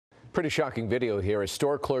Pretty shocking video here. A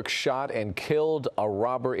store clerk shot and killed a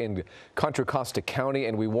robber in Contra Costa County,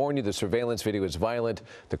 and we warn you, the surveillance video is violent.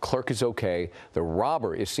 The clerk is okay. The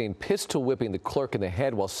robber is seen pistol whipping the clerk in the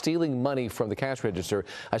head while stealing money from the cash register.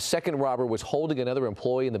 A second robber was holding another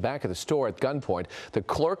employee in the back of the store at gunpoint. The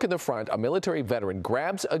clerk in the front, a military veteran,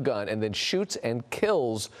 grabs a gun and then shoots and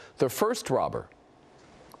kills the first robber.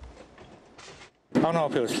 I don't know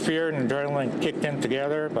if it was fear and adrenaline kicked in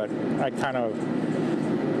together, but I kind of,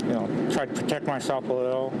 tried to protect myself a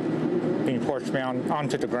little. He forced me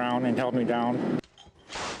onto the ground and held me down.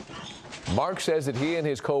 Mark says that he and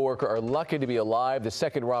his coworker are lucky to be alive. The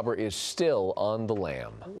second robber is still on the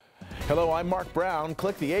lam. Hello, I'm Mark Brown.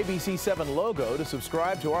 Click the ABC7 logo to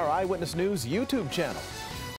subscribe to our Eyewitness News YouTube channel.